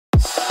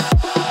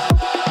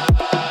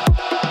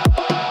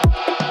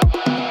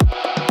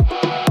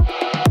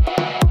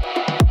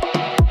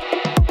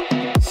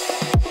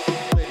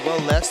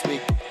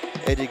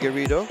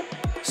Garrido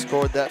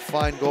scored that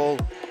fine goal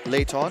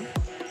late on.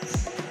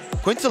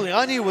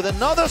 Quintiliani with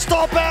another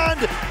stop, and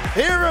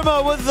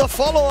Heerema with the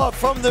follow-up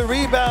from the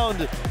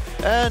rebound.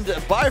 And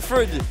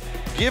Byford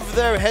give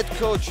their head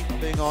coach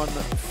being on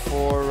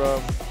for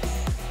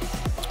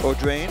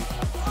Abreu,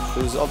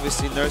 who's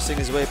obviously nursing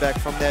his way back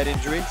from that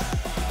injury.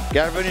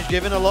 Gavranic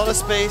given a lot of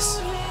space.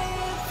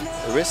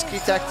 A risky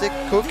tactic.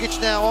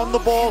 Kukic now on the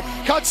ball,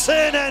 cuts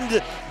in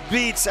and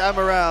beats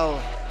Abreu.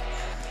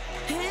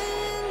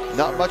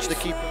 Not much to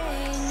keep.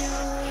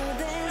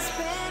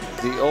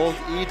 The old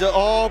Ida,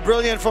 oh,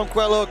 brilliant from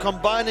Coelho,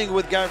 combining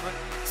with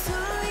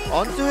Gavranic.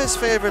 Onto his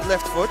favorite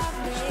left foot.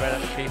 Straight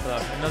at the keeper,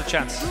 another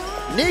chance.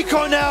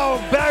 Niko now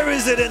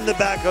buries it in the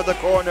back of the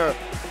corner.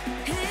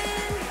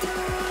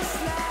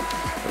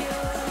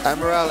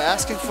 Abreu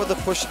asking for the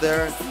push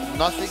there.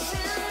 Nothing.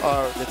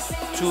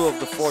 That's 2 of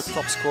the 4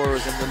 top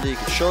scorers in the league.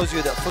 It shows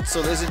you that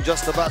futsal isn't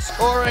just about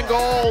scoring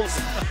goals,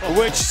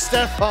 which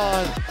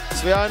Stefan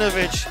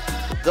Cvijanovic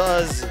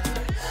does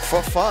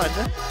for fun.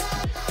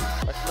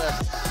 Back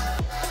left.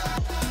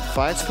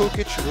 Finds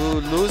Kukic,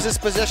 who loses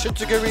possession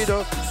to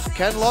Garrido.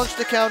 Can launch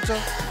the counter.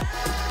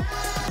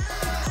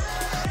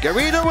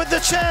 Garrido with the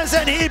chance,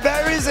 and he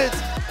buries it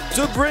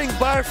to bring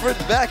Byford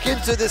back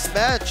into this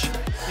match.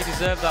 He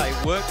deserved that.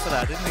 He worked for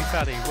that, didn't he,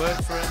 Fatty? He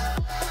worked for it.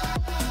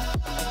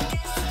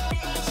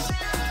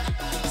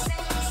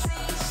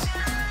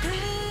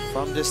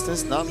 From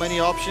distance, not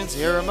many options.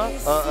 Heerema,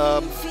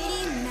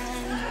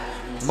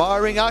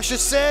 marring, I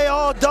should say.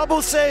 Oh,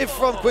 double save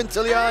from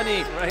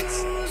Quintiliani. Right.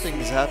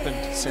 Things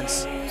happened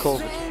since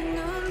COVID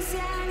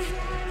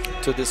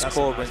to this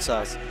Cockburn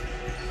side.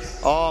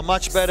 Oh,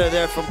 much better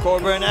there from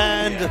Cockburn,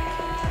 and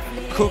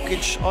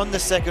Kukic on the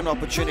second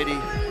opportunity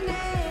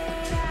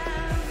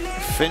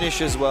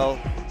finishes well.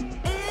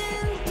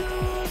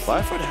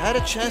 Byford had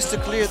a chance to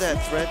clear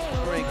that threat.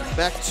 Bring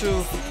back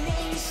to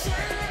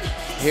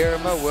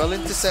Heerema, well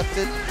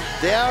intercepted.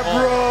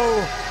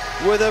 Abreu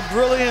with a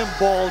brilliant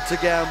ball to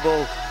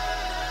Gamble.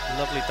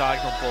 Lovely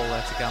diagonal ball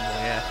there to Gamble,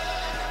 yeah.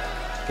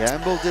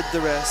 Gamble did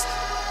the rest.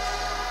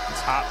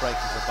 It's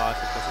heartbreaking for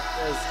Byford because it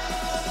was.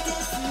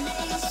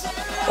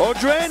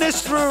 Abreu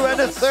is through, and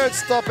a third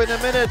stop in a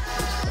minute.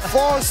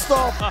 4th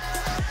stop.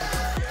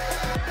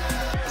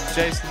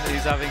 Jason,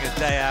 he's having a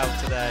day out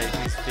today.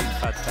 He's been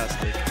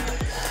fantastic.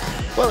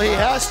 Well, he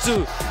has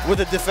to with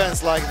a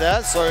defense like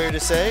that, sorry to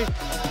say,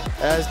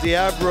 as the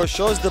Abreu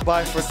shows the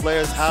Byford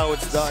players how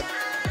it's done.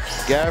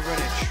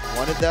 Gavranic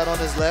wanted that on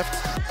his left.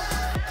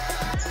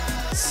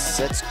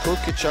 Sets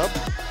Kukic up.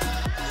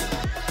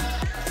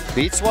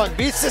 Beats one,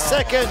 beats the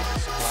second,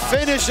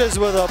 finishes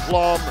with a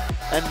plum,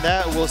 and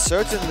that will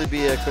certainly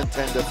be a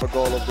contender for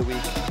goal of the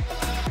week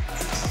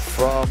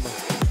from